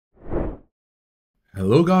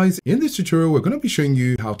Hello guys, in this tutorial we're going to be showing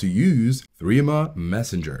you how to use Threema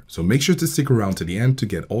Messenger. So make sure to stick around to the end to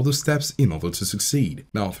get all the steps in order to succeed.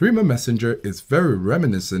 Now Threema Messenger is very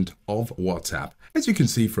reminiscent of WhatsApp. As you can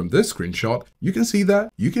see from this screenshot, you can see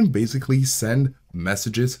that you can basically send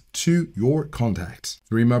messages to your contacts.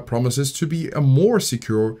 Threema promises to be a more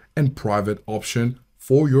secure and private option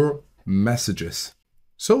for your messages.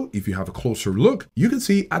 So if you have a closer look, you can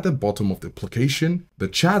see at the bottom of the application, the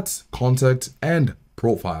chats, contacts, and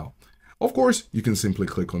profile. Of course, you can simply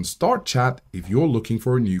click on Start Chat if you're looking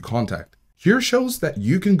for a new contact. Here shows that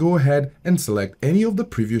you can go ahead and select any of the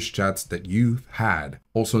previous chats that you've had.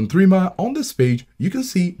 Also in Threema, on this page, you can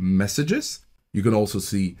see messages. You can also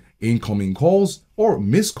see incoming calls or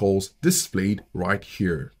missed calls displayed right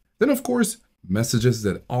here. Then of course, messages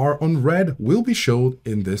that are unread will be shown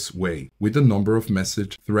in this way with the number of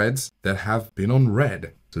message threads that have been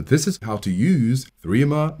unread. So this is how to use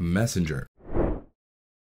Threema Messenger.